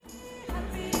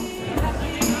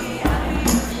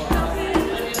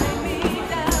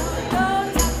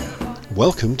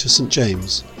Welcome to St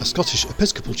James, a Scottish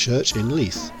Episcopal church in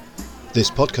Leith. This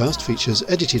podcast features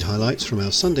edited highlights from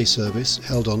our Sunday service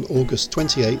held on August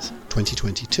 28,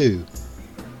 2022.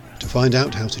 To find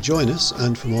out how to join us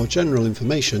and for more general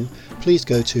information, please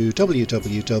go to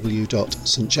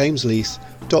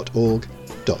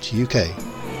www.stjamesleith.org.uk.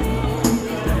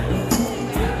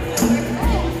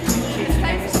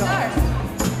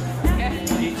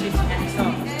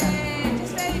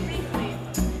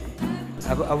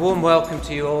 A warm welcome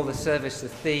to you all. The service, the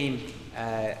theme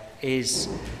is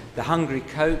the hungry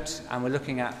coat, and we're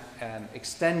looking at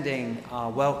extending our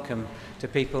welcome to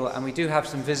people. And we do have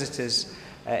some visitors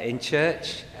in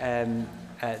church.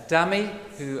 Dami,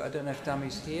 who I don't know if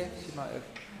Dami's here. She might have.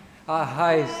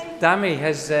 Hi. Dami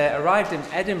has arrived in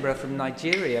Edinburgh from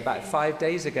Nigeria about 5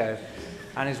 days ago,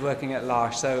 and is working at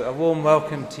L'Arche. So a warm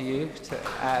welcome to you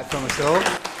from us all.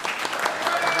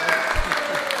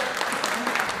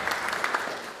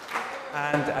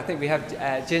 And I think we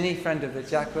have Ginny, friend of the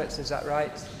Jacquets, is that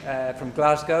right, from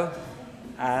Glasgow,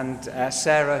 and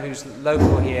Sarah, who's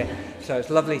local here. So it's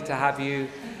lovely to have you.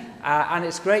 And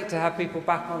it's great to have people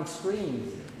back on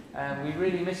screen. We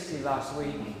really missed you last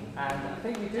week. And I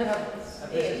think we do have a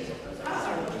visitor.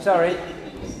 Sorry.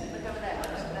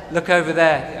 Look over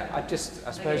there. I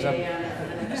suppose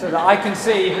so that I can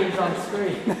see who's on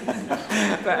screen.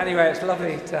 But anyway, it's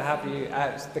lovely to have you.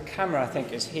 The camera, I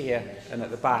think, is here and at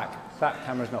the back. That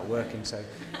camera's not working, so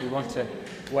we want to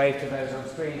wave to those on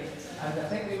screen. And I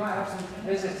think we might have some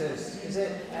visitors. Is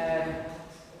it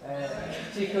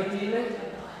Chico Dile?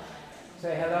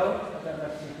 Say hello. I don't know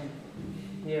if you can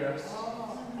hear us.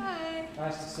 Hi.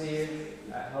 Nice to see you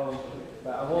at home.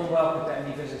 But a warm welcome to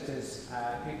any visitors,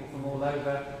 people from all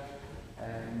over.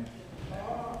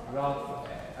 Rob,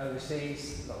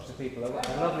 overseas, lots of people. A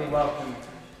lovely welcome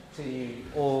to you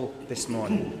all this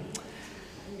morning.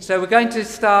 So we're going to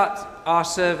start our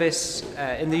service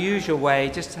in the usual way,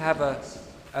 just to have a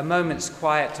moment's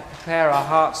quiet to prepare our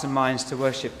hearts and minds to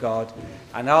worship God.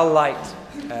 And I'll light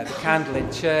the candle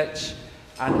in church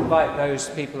and invite those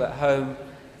people at home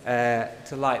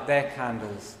to light their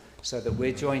candles, so that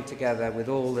we're joined together with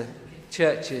all the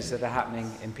churches that are happening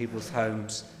in people's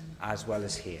homes as well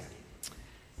as here.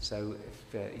 So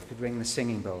if you could ring the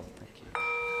singing bowl. Thank you.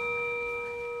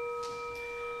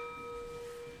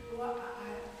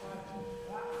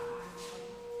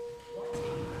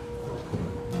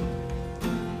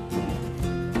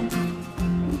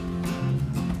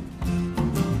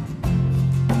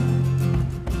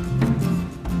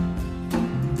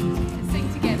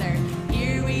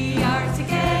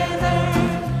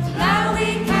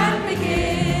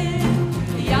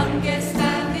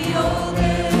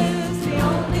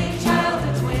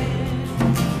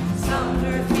 Some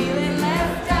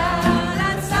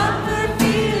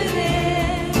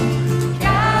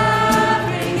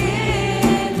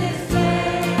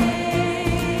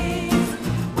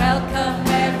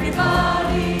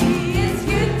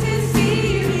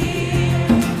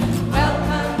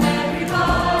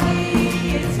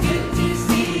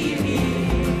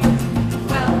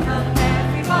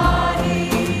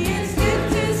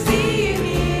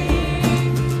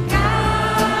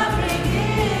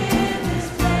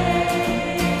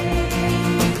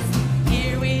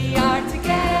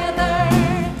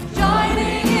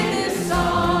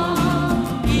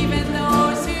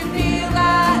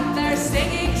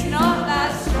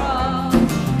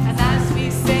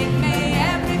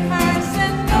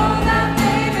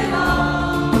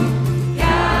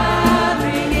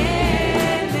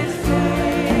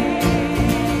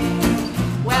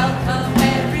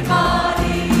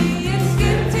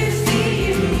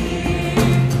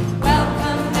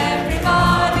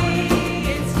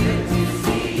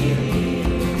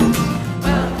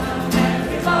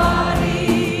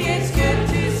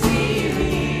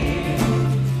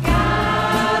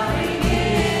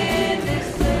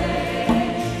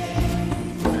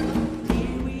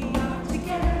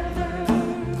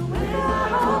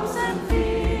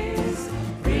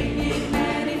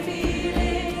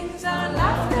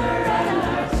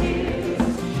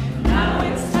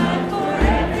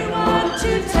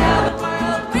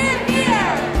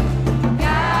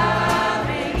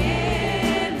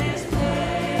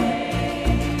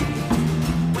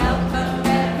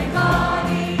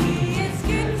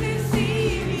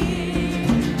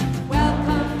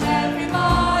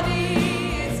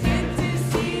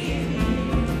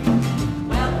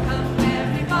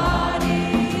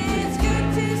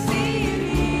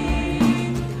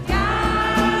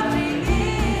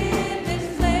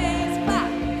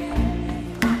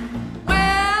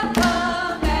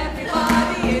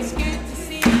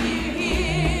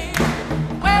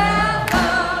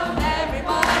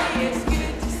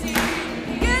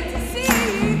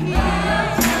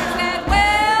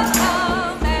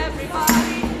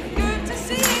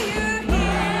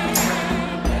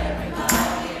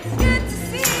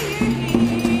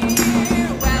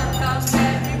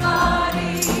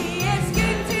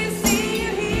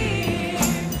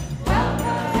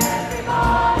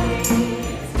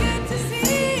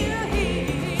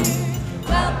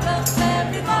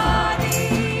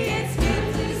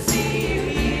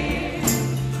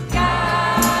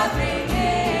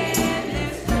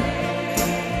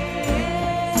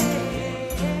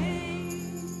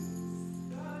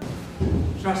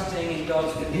Trusting in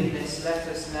God's forgiveness, let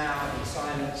us now in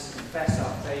silence confess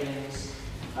our failings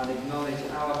and acknowledge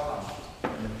our part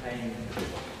in the pain of the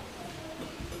world.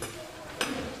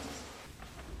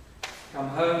 Come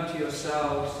home to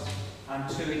yourselves and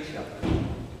to each other,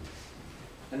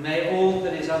 and may all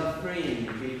that is unfreeing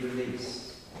be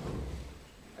released,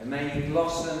 and may you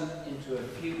blossom into a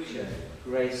future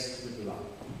graced with love.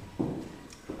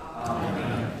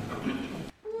 Amen.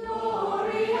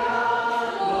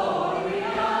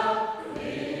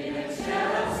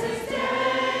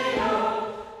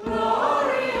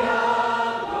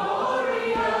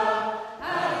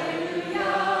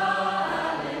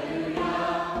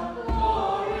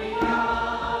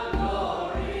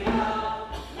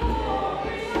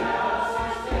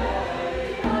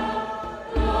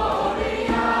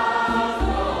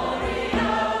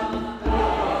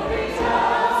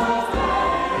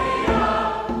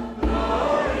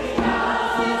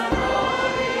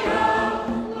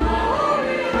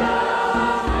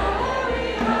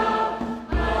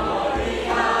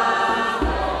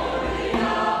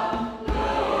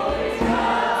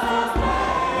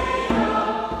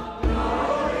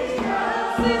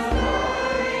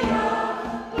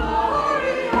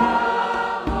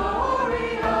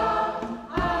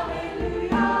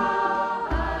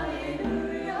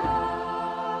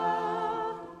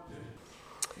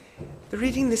 The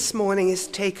reading this morning is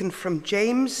taken from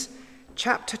James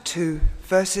chapter 2,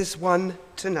 verses 1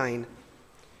 to 9.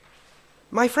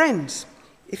 My friends,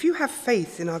 if you have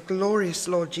faith in our glorious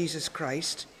Lord Jesus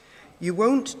Christ, you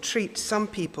won't treat some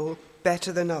people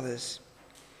better than others.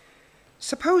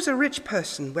 Suppose a rich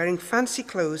person wearing fancy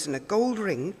clothes and a gold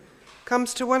ring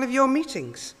comes to one of your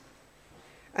meetings.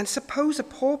 And suppose a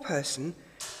poor person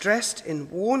dressed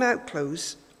in worn-out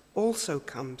clothes also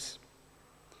comes.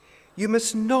 You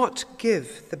must not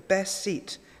give the best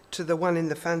seat to the one in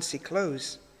the fancy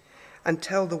clothes and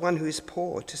tell the one who is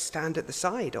poor to stand at the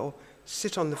side or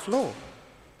sit on the floor.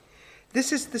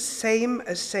 This is the same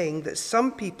as saying that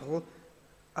some people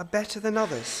are better than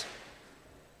others.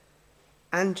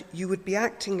 And you would be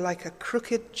acting like a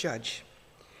crooked judge.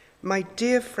 My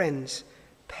dear friends,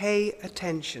 pay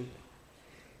attention.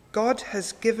 God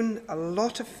has given a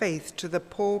lot of faith to the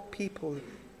poor people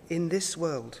in this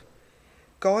world.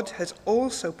 God has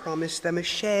also promised them a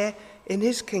share in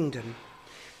his kingdom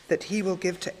that he will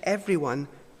give to everyone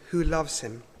who loves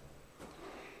him.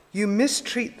 You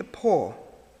mistreat the poor,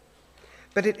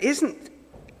 but isn't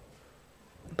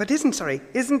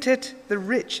it the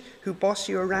rich who boss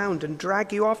you around and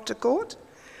drag you off to court?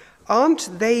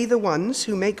 Aren't they the ones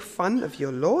who make fun of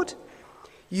your Lord?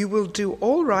 You will do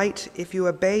all right if you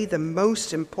obey the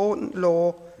most important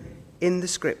law in the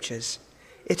scriptures.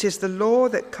 It is the law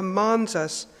that commands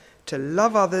us to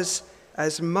love others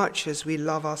as much as we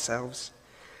love ourselves.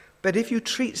 But if you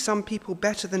treat some people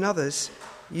better than others,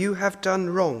 you have done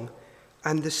wrong,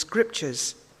 and the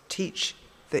scriptures teach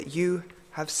that you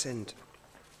have sinned.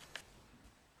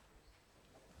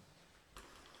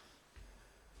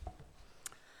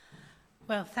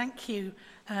 Well, thank you,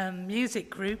 music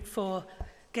group, for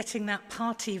getting that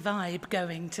party vibe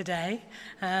going today,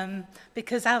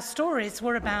 because our stories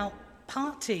were about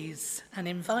parties and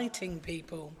inviting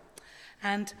people.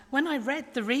 And when I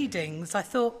read the readings, I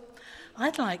thought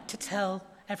I'd like to tell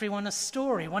everyone a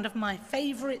story, one of my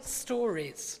favourite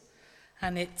stories,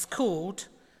 and it's called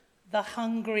The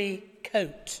Hungry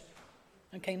Coat.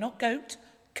 Okay, not goat,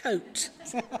 coat.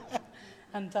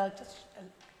 And just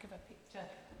give a picture.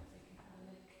 You can have a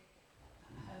look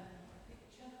at a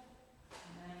picture.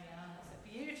 And there we are. It's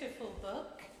a beautiful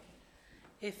book.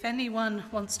 If anyone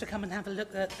wants to come and have a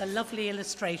look at the lovely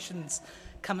illustrations,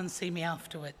 come and see me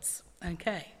afterwards.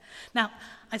 Okay. Now,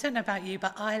 I don't know about you,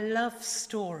 but I love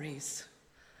stories.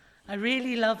 I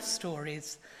really love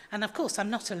stories. And of course, I'm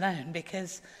not alone,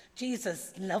 because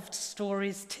Jesus loved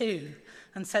stories too.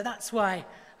 And so that's why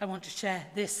I want to share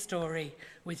this story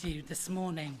with you this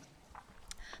morning.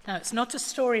 Now, it's not a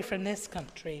story from this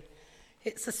country.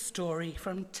 It's a story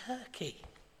from Turkey.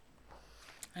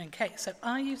 Okay, so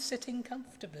are you sitting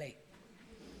comfortably?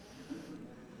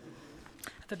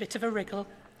 Have a bit of a wriggle.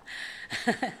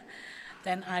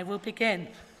 Then I will begin.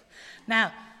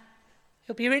 Now,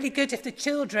 it'll be really good if the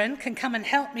children can come and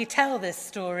help me tell this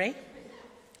story.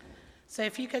 So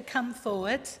if you could come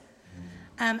forward.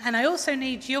 And I also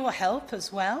need your help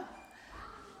as well.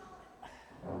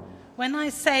 When I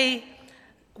say,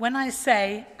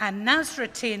 and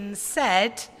Nazratin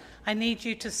said, I need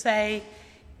you to say,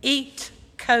 eat,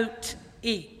 coat,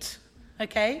 eat.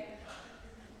 Okay?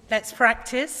 Let's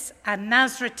practice. And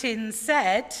Nazratin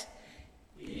said,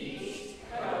 eat,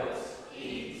 coat,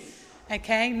 eat.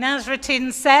 Okay,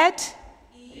 Nazratin said,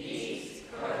 eat,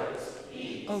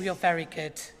 Oh, you're very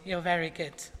good. You're very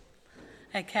good.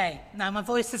 Okay, now my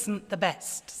voice isn't the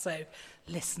best, so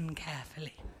listen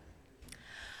carefully.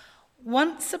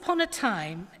 Once upon a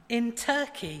time in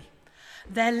Turkey,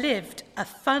 there lived a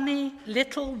funny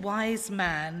little wise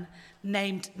man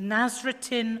named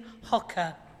Nasruddin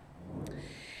Hoca.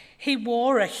 He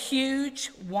wore a huge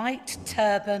white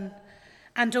turban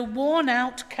and a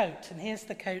worn-out coat, and here's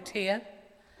the coat here,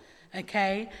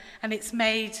 okay, and it's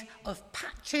made of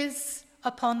patches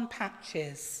upon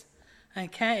patches,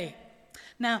 okay.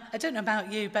 Now, I don't know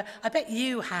about you, but I bet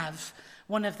you have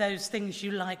one of those things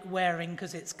you like wearing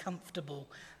because it's comfortable.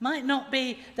 Might not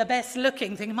be the best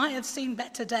looking thing, might have seen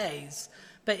better days,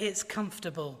 but it's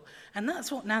comfortable. And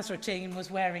that's what Nasruddin was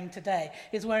wearing today.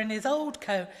 He's wearing his old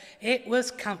coat. It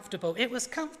was comfortable. It was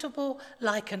comfortable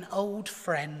like an old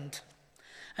friend.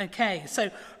 Okay, so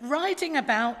riding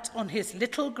about on his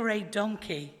little grey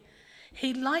donkey,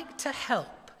 he liked to help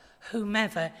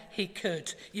whomever he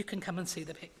could. You can come and see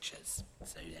the pictures.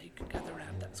 So yeah, you can gather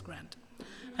around, that's grand.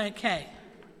 Okay.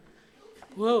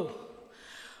 Whoa.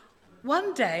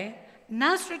 One day,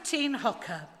 Nasruddin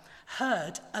Hoca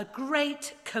heard a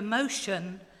great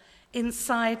commotion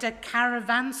inside a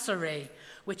caravanserai,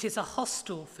 which is a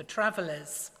hostel for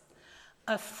travellers.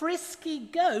 A frisky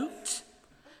goat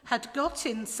had got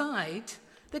inside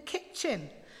the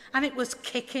kitchen, and it was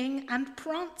kicking and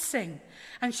prancing,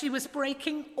 and she was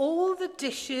breaking all the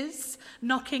dishes,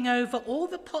 knocking over all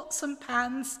the pots and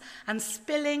pans, and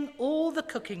spilling all the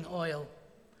cooking oil.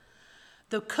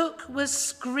 The cook was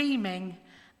screaming,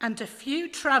 and a few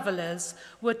travellers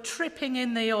were tripping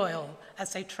in the oil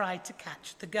as they tried to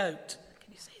catch the goat.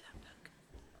 Can you see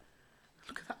that?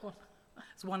 Look at that one.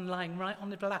 There's one lying right on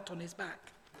the flat on his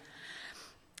back.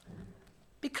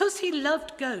 Because he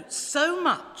loved goats so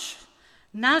much,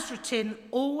 Nasruddin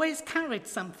always carried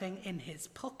something in his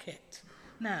pocket.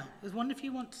 Now, there's one of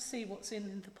you want to see what's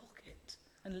in the pocket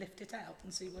and lift it out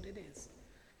and see what it is.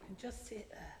 You can just see it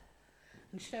there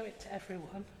and show it to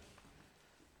everyone.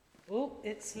 Oh,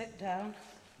 it slipped down.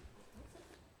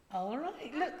 All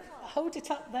right, look, hold it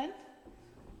up then.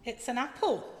 It's an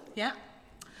apple, yeah.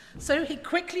 So he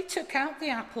quickly took out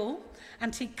the apple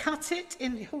and he cut it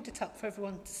in, hold it up for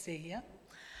everyone to see, yeah?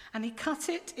 And he cut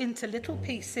it into little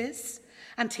pieces,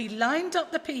 and he lined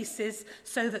up the pieces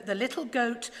so that the little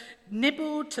goat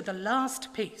nibbled to the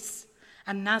last piece,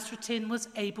 and Nasruddin was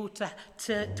able to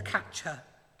catch her.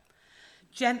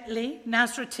 Gently,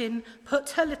 Nasruddin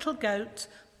put her little goat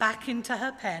back into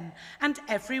her pen, and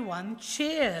everyone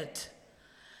cheered.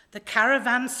 The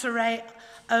caravanserai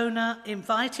owner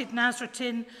invited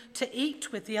Nasruddin to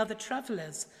eat with the other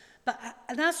travellers, but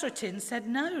Nasruddin said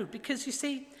no, because you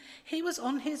see, he was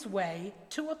on his way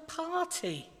to a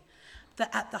party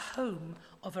at the home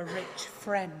of a rich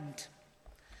friend.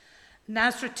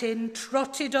 Nasruddin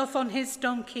trotted off on his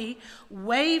donkey,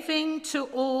 waving to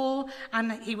all,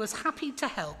 and he was happy to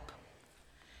help.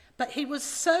 But he was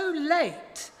so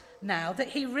late now that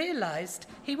he realised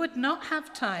he would not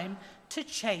have time to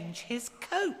change his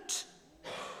coat,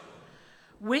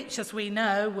 which, as we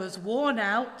know, was worn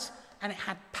out and it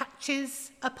had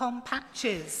patches upon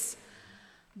patches.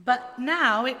 But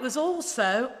now it was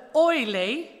also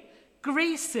oily,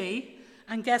 greasy,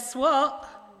 and guess what?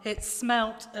 It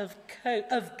smelt of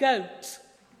goat.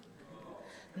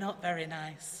 Not very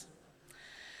nice.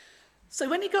 So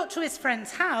when he got to his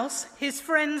friend's house, his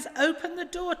friends opened the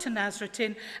door to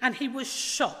Nasruddin, and he was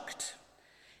shocked.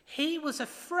 He was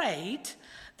afraid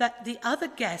that the other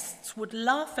guests would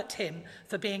laugh at him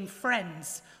for being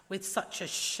friends with such a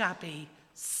shabby,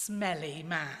 smelly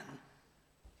man.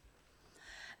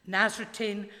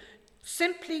 Nasruddin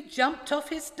simply jumped off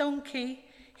his donkey,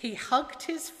 he hugged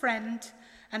his friend,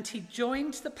 and he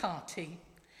joined the party.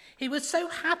 He was so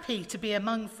happy to be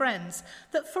among friends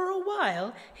that for a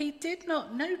while he did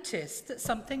not notice that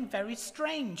something very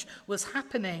strange was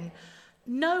happening.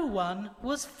 No one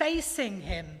was facing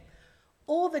him.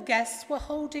 All the guests were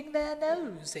holding their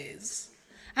noses,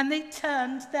 and they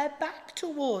turned their back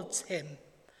towards him.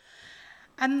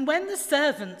 And when the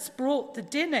servants brought the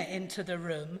dinner into the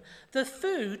room, the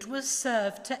food was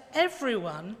served to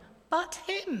everyone but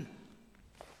him.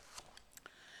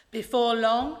 Before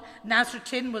long,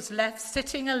 Nasruddin was left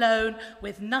sitting alone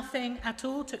with nothing at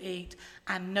all to eat,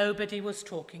 and nobody was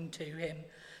talking to him.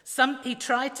 He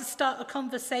tried to start a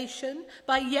conversation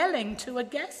by yelling to a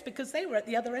guest because they were at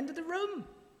the other end of the room.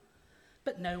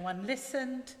 But no one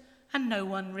listened and no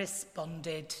one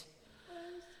responded.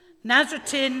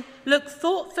 Nasruddin looked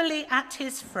thoughtfully at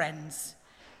his friends.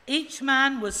 Each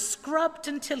man was scrubbed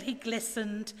until he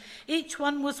glistened. Each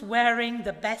one was wearing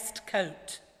the best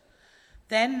coat.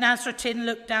 Then Nasruddin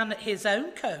looked down at his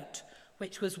own coat,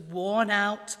 which was worn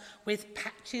out with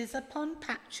patches upon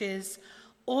patches,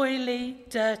 oily,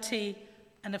 dirty,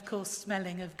 and of course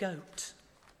smelling of goat.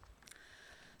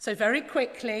 So very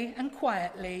quickly and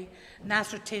quietly,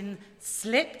 Nasruddin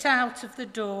slipped out of the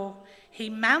door. He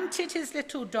mounted his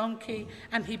little donkey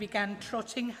and he began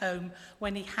trotting home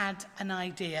when he had an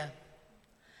idea.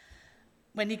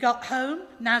 When he got home,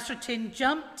 Nasruddin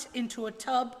jumped into a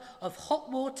tub of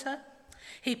hot water.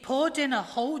 He poured in a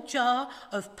whole jar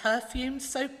of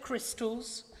perfume-soaked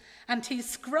crystals, and he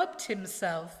scrubbed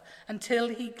himself until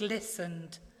he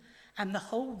glistened. And the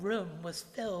whole room was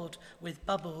filled with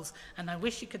bubbles. And I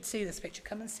wish you could see this picture.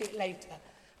 Come and see it later.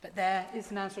 But there is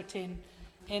Nasruddin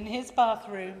in his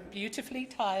bathroom, beautifully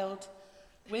tiled,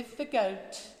 with the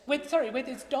goat, with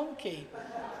his donkey,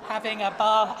 having a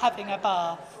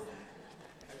bath.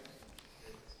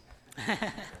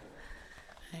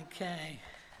 Okay.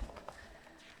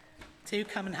 Do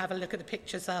come and have a look at the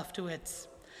pictures afterwards.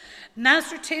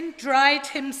 Nasruddin dried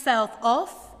himself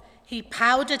off. He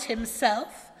powdered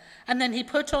himself. And then he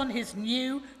put on his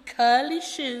new curly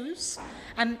shoes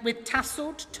and with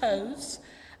tasseled toes,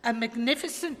 a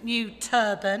magnificent new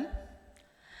turban,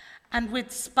 and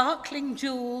with sparkling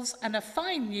jewels and a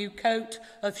fine new coat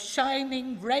of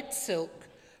shining red silk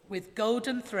with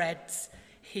golden threads,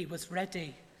 he was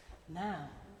ready. Now,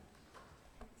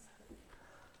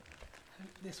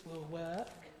 hope this will work.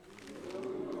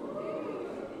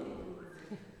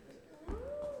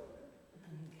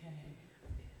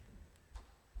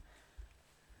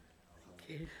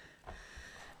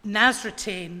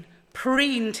 Nasruddin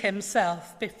preened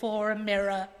himself before a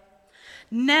mirror.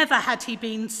 Never had he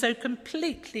been so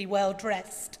completely well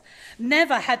dressed.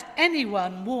 Never had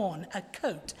anyone worn a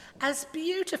coat as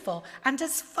beautiful and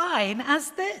as fine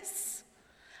as this.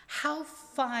 How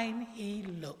fine he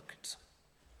looked.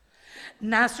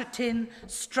 Nasruddin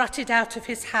strutted out of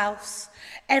his house.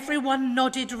 Everyone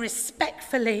nodded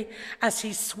respectfully as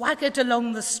he swaggered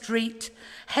along the street,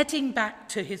 heading back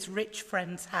to his rich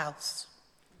friend's house.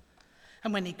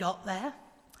 And when he got there,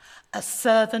 a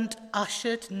servant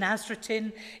ushered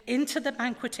Nasruddin into the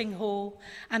banqueting hall,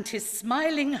 and his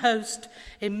smiling host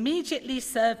immediately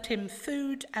served him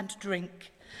food and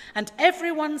drink. And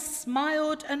everyone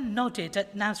smiled and nodded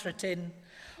at Nasruddin.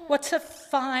 What a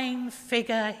fine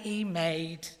figure he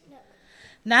made.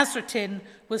 Nasruddin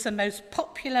was the most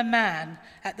popular man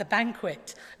at the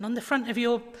banquet. And on the front of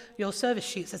your service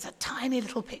sheets, there's a tiny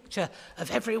little picture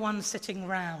of everyone sitting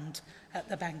round at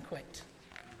the banquet.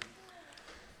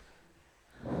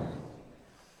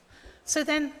 So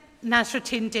then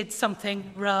Nasruddin did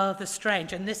something rather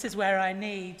strange, and this is where I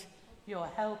need your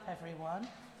help, everyone.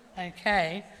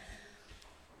 Okay.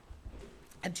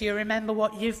 And do you remember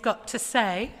what you've got to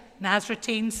say?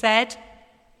 Nasruddin said?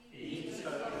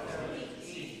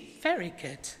 Very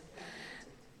good.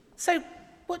 So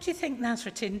what do you think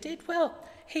Nasruddin did? Well,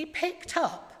 he picked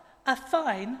up a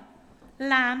fine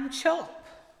lamb chop.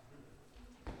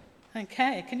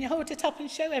 Okay, can you hold it up and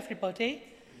show everybody?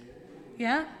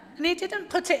 Yeah? And he didn't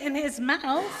put it in his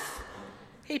mouth.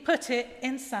 He put it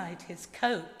inside his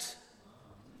coat.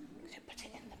 He put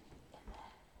it in there.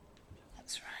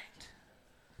 That's right.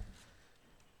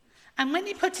 And when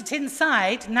he put it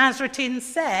inside, Nasruddin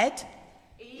said,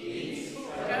 "Eat,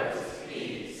 goat,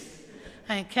 please."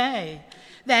 Okay.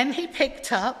 Then he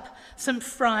picked up some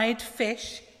fried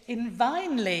fish in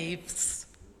vine leaves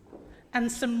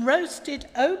and some roasted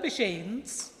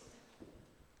aubergines.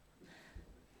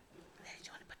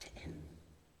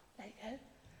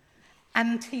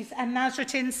 And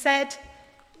Nasruddin said,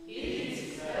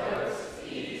 "Eat those,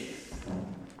 please."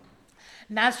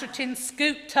 Nasruddin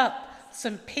scooped up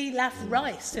some pilaf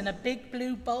rice in a big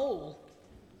blue bowl.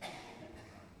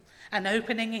 And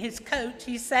opening his coat,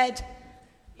 he said,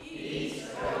 "Eat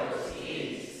those,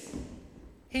 please."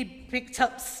 He picked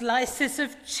up slices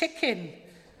of chicken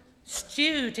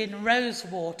stewed in rose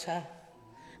water.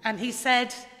 And he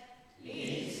said,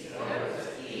 "Eat those,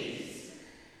 please."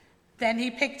 Then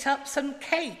he picked up some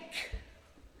cake,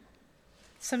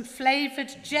 some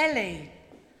flavoured jelly,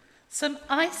 some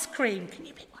ice cream. Can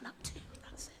you pick one up too?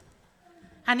 That's it.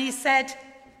 And he said,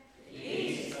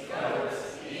 "Eat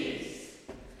those, please."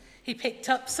 He picked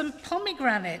up some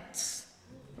pomegranates,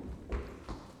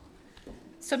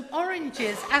 some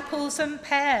oranges, apples and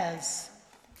pears.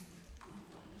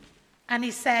 And he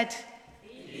said,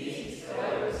 "Eat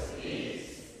those,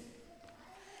 please."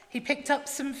 He picked up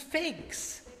some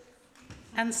figs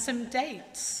and some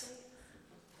dates.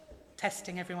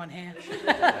 Testing everyone here.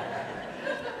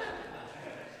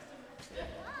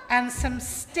 And some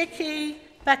sticky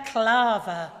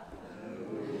baklava.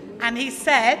 And he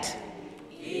said,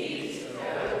 "Eat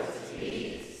those,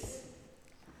 please."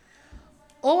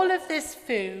 All of this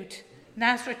food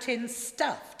Nazratin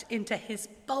stuffed into his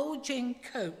bulging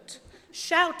coat,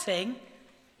 shouting,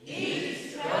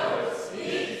 "Eat, goats,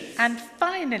 eat!" And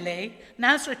finally,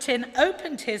 Nazratin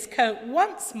opened his coat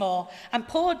once more and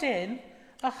poured in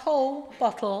a whole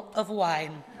bottle of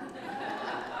wine.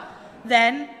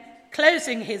 Then,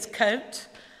 closing his coat,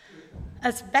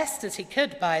 as best as he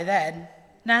could by then,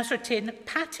 Nazratin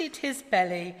patted his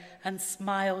belly and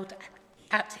smiled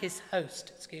at his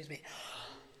host.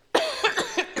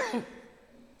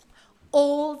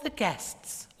 All the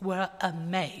guests were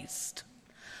amazed.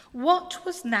 What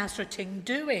was Nazratin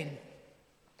doing?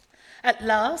 At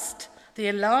last, the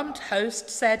alarmed host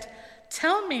said,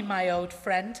 "Tell me, my old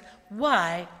friend,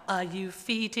 why are you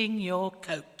feeding your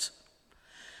coat?"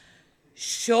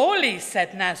 "Surely,"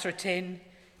 said Nazratin,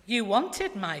 "you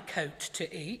wanted my coat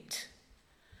to eat."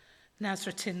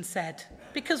 Nazratin said,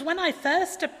 "Because when I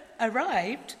first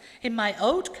arrived in my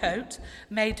old coat,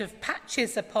 made of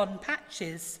patches upon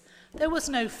patches, there was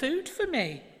no food for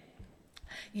me.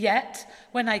 Yet,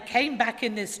 when I came back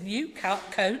in this new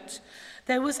coat,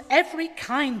 there was every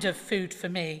kind of food for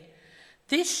me.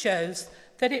 This shows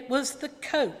that it was the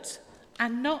coat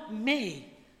and not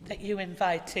me that you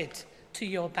invited to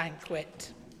your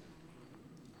banquet."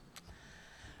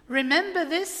 "Remember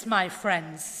this, my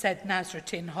friends," said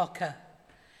Nazratin Hocker.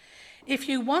 "If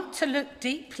you want to look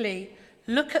deeply,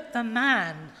 look at the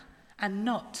man and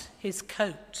not his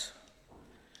coat.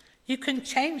 You can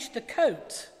change the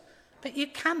coat, but you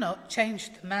cannot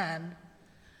change the man.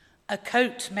 A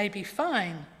coat may be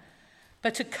fine,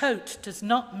 but a coat does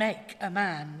not make a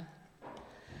man.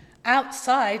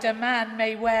 Outside, a man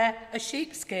may wear a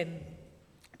sheepskin,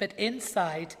 but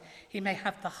inside he may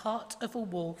have the heart of a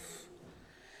wolf.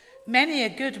 Many a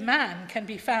good man can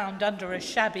be found under a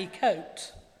shabby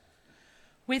coat.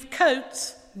 With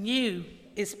coats, new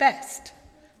is best,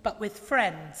 but with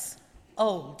friends,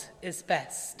 old is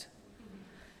best."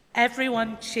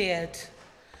 Everyone cheered.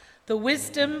 The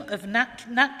wisdom of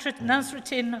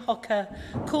Nazratin Hocker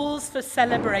calls for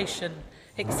celebration,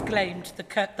 exclaimed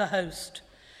the host.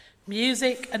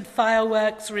 Music and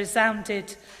fireworks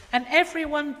resounded, and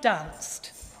everyone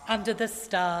danced under the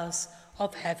stars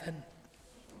of heaven.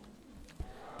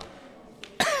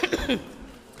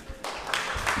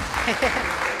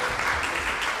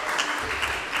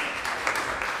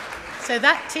 So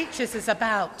that teaches us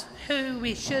about who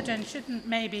we should and shouldn't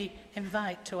maybe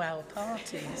invite to our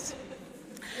parties.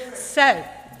 So,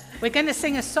 we're going to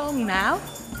sing a song now.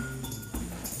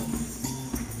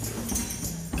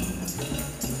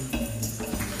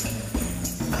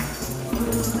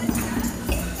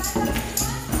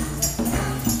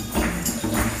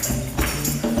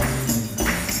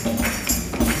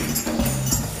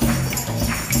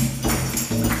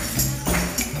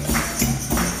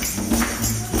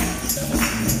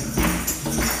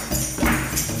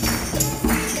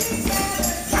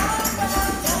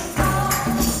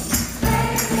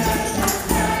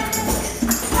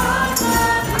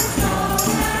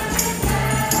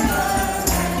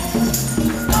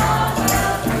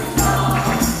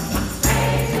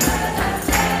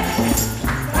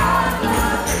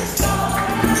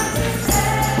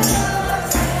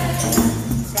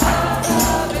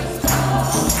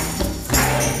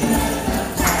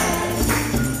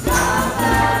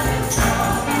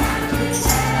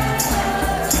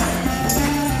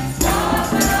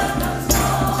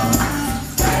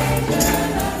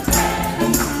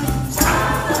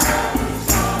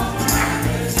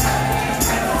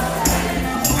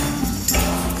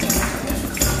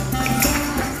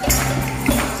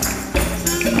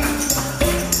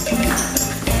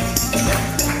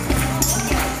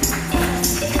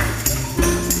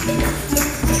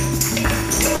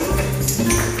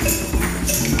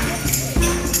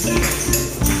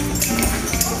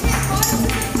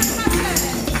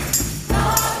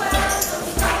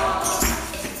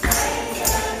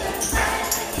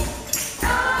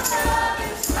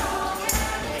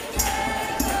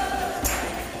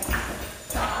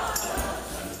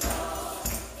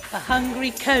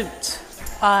 Hungry Coat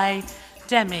by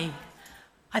Demi.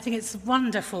 I think it's a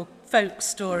wonderful folk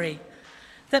story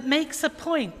that makes a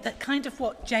point that kind of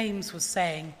what James was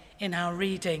saying in our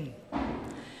reading.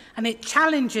 And it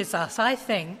challenges us, I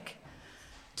think,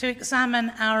 to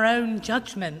examine our own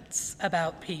judgments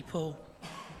about people.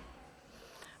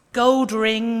 Gold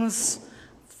rings,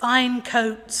 fine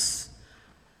coats,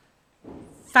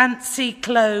 fancy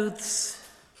clothes.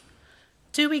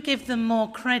 Do we give them more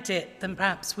credit than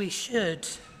perhaps we should?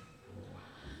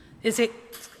 Is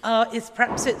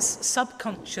perhaps it's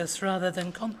subconscious rather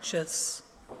than conscious?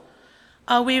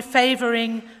 Are we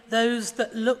favouring those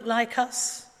that look like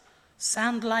us,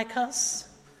 sound like us,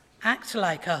 act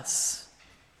like us.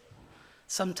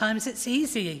 Sometimes it's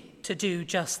easy to do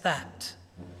just that.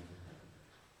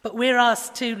 But we're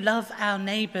asked to love our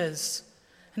neighbours.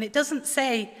 And it doesn't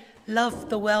say love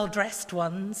the well-dressed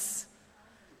ones.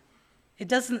 It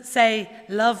doesn't say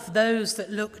love those that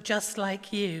look just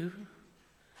like you.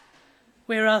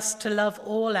 We're asked to love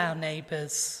all our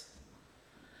neighbours.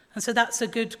 And so that's a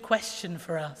good question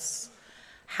for us.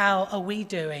 How are we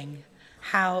doing?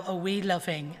 How are we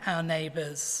loving our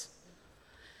neighbours?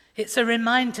 It's a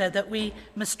reminder that we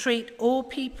must treat all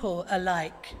people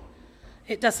alike.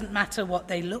 It doesn't matter what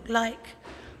they look like,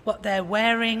 what they're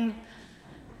wearing,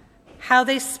 how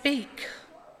they speak.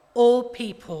 All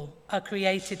people are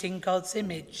created in God's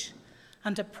image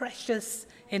and are precious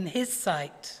in his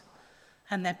sight,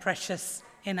 and they're precious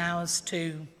in ours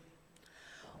too.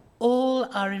 All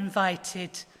are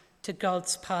invited to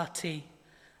God's party,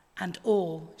 and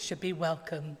all should be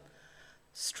welcome,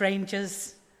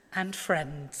 strangers and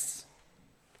friends.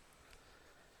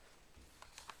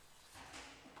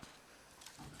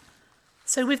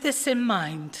 So with this in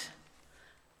mind,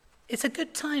 it's a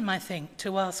good time, I think,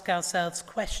 to ask ourselves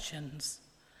questions.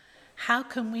 How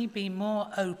can we be more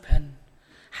open?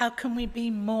 How can we be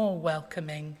more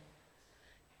welcoming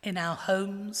in our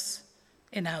homes,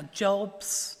 in our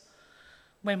jobs,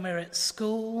 when we're at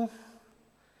school,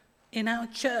 in our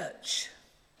church,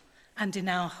 and in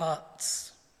our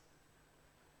hearts?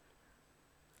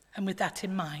 And with that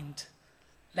in mind,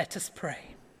 let us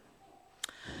pray.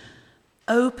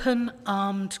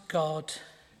 Open-armed God,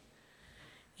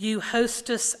 you host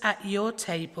us at your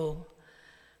table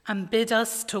and bid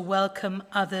us to welcome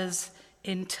others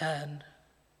in turn.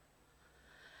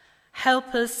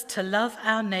 Help us to love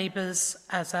our neighbours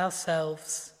as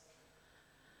ourselves,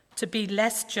 to be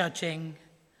less judging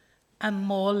and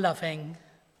more loving.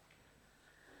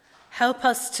 Help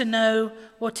us to know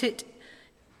what it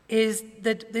is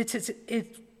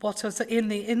what is in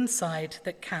the inside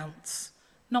that counts,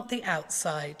 not the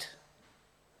outside.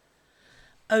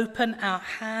 Open our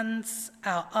hands,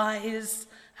 our eyes,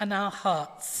 and our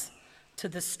hearts to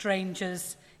the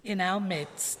strangers in our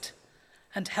midst,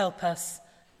 and help us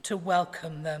to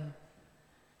welcome them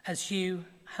as you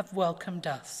have welcomed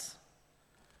us.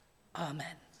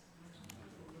 Amen.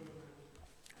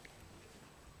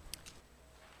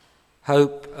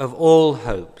 Hope of all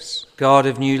hopes, God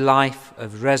of new life,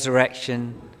 of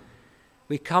resurrection,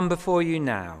 we come before you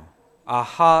now, our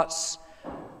hearts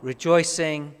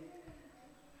rejoicing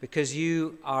because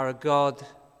you are a God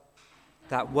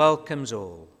that welcomes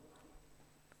all,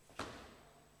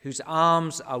 whose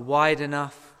arms are wide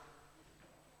enough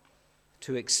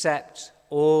to accept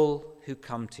all who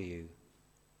come to you,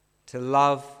 to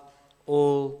love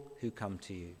all who come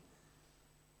to you,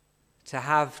 to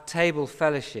have table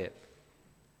fellowship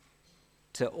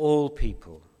to all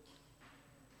people,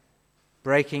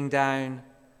 breaking down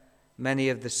many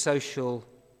of the social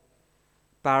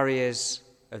barriers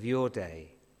of your day.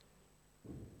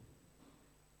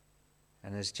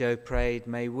 And as Joe prayed,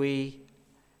 may we,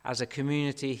 as a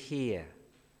community here,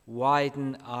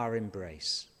 widen our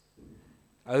embrace,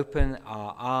 open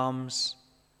our arms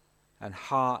and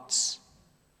hearts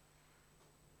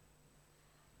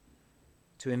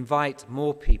to invite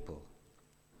more people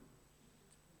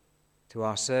to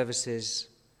our services,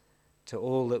 to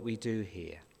all that we do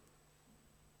here.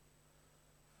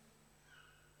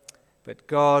 But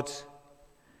God,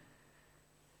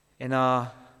 in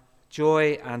our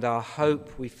joy and our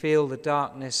hope, we feel the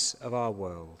darkness of our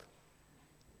world.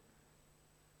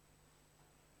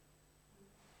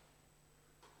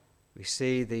 We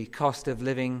see the cost of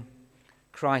living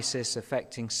crisis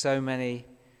affecting so many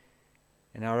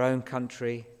in our own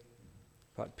country,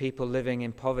 but people living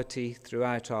in poverty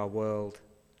throughout our world.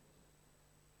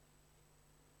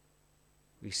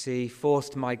 We see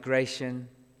forced migration,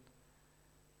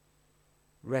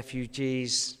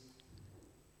 refugees,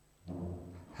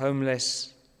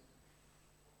 homeless,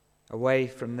 away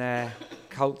from their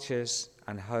cultures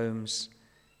and homes.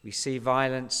 We see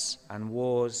violence and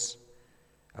wars,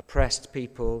 oppressed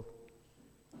people,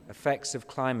 effects of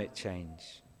climate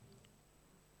change.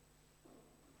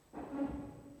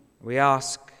 We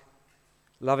ask,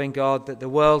 loving God, that the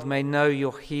world may know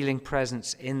your healing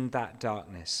presence in that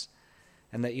darkness,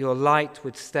 and that your light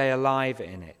would stay alive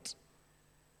in it,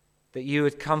 that you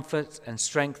would comfort and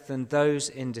strengthen those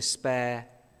in despair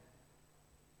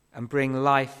and bring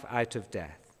life out of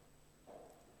death.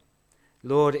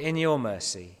 Lord, in your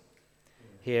mercy,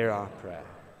 hear our prayer.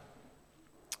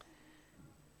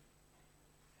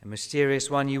 A mysterious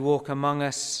one, you walk among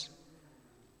us,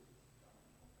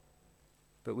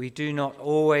 but we do not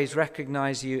always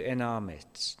recognize you in our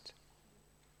midst.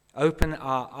 Open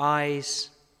our eyes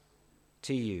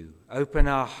to you. Open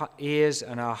our ears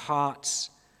and our hearts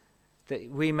that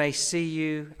we may see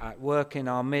you at work in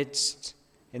our midst,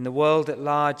 in the world at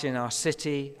large, in our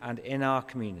city and in our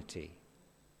community.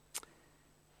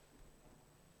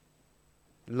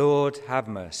 Lord, have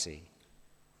mercy.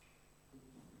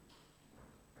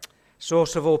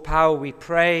 Source of all power, we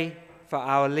pray for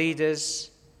our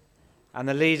leaders and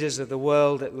the leaders of the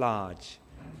world at large,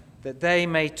 that they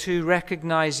may too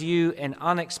recognize you in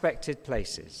unexpected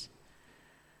places,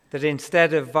 that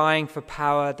instead of vying for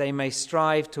power, they may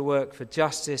strive to work for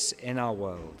justice in our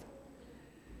world.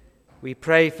 We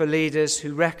pray for leaders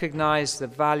who recognize the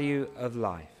value of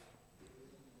life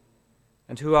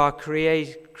and who are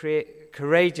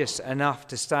courageous enough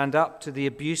to stand up to the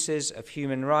abuses of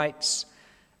human rights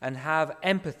and have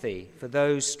empathy for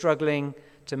those struggling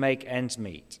to make ends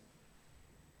meet.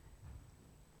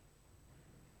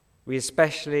 We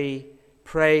especially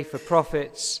pray for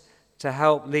prophets to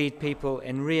help lead people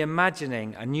in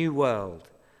reimagining a new world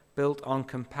built on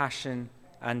compassion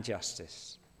and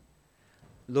justice.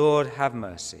 Lord, have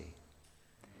mercy.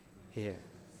 Hear.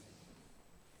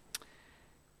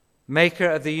 Maker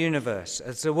of the universe,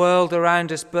 as the world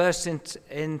around us bursts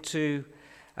into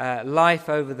life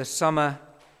over the summer,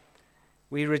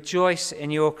 we rejoice in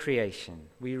your creation.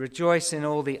 We rejoice in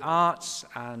all the arts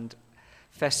and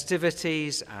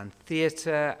festivities and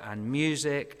theatre and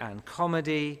music and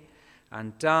comedy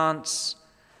and dance,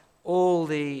 all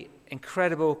the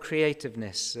incredible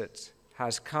creativeness that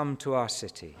has come to our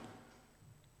city.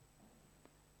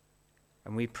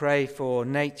 And we pray for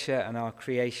nature and our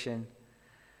creation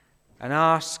and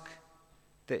ask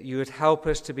that you would help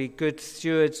us to be good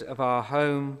stewards of our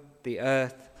home, the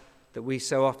earth, that we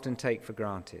so often take for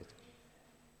granted.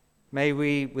 May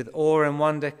we, with awe and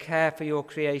wonder, care for your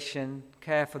creation,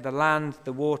 care for the land,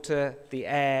 the water, the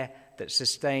air that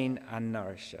sustain and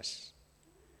nourish us.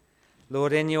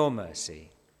 Lord, in your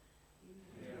mercy,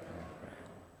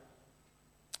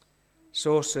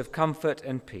 source of comfort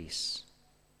and peace,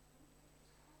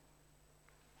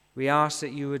 we ask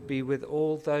that you would be with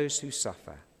all those who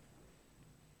suffer,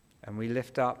 and we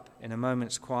lift up in a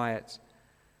moment's quiet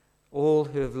all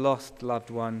who have lost loved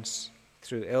ones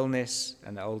through illness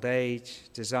and old age,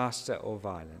 disaster or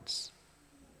violence.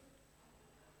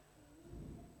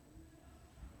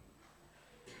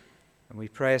 And we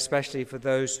pray especially for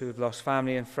those who have lost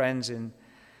family and friends in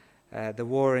the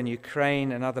war in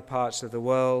Ukraine and other parts of the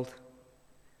world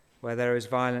where there is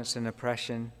violence and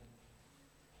oppression.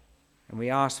 And we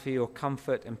ask for your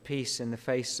comfort and peace in the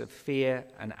face of fear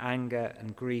and anger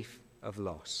and grief of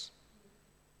loss.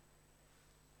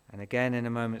 And again, in a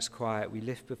moment's quiet, we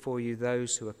lift before you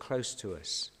those who are close to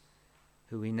us,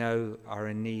 who we know are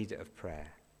in need of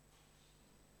prayer.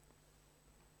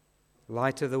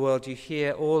 Light of the world, you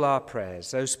hear all our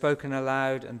prayers, those spoken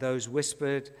aloud and those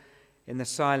whispered in the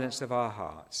silence of our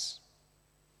hearts.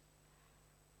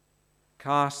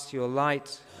 Cast your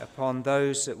light upon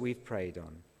those that we've prayed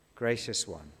on, gracious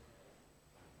one.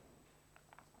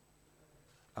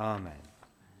 Amen.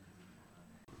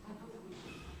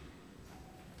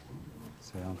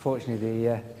 So unfortunately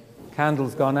the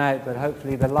candle's gone out, but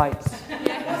hopefully the light's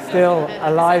still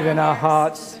alive in our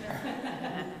hearts.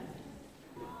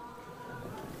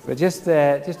 But just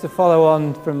to follow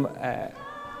on from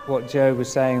what Joe was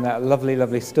saying, that lovely,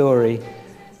 lovely story,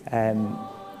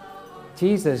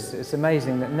 Jesus, it's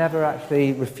amazing, that never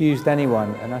actually refused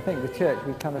anyone. And I think the church,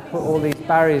 we kind of put all these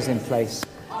barriers in place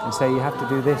and say you have to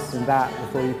do this and that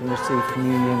before you can receive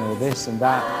communion, or this and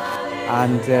that.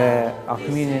 And our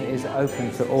communion is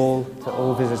open to all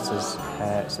visitors.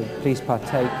 So please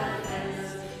partake.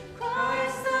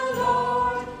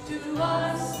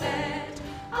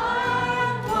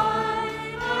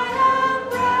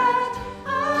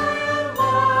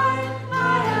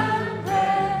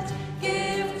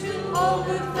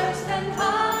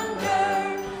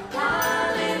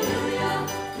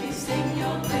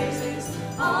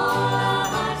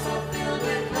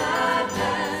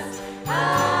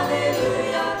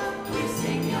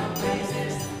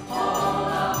 All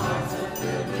our hearts are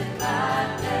filled with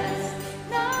gladness.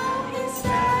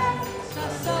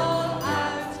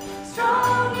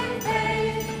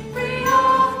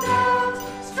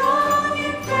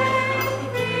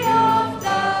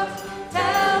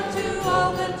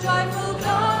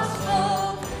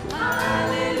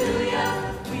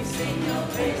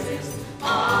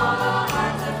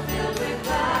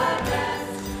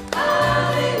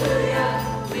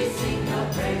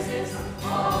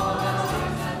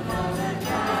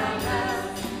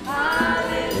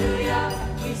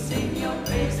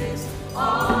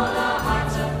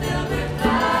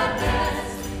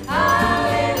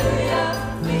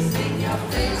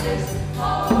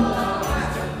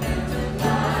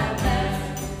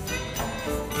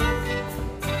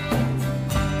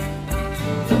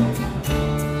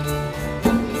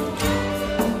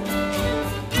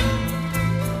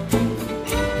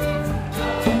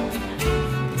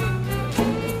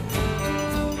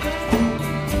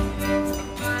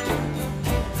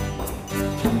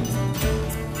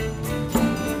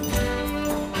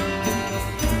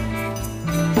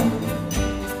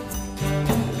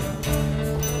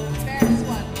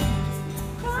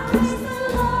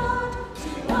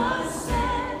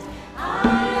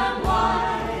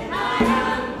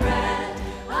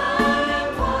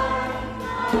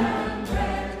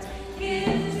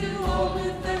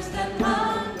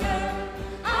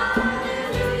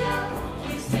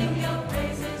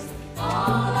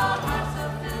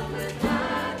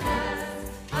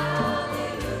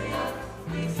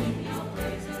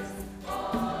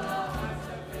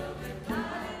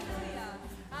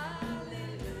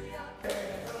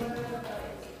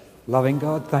 Loving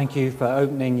God, thank you for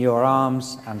opening your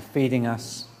arms and feeding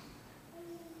us.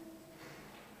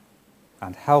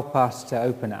 And help us to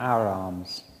open our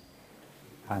arms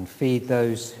and feed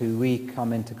those who we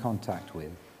come into contact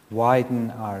with.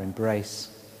 Widen our embrace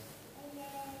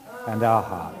and our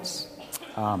hearts.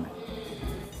 Amen.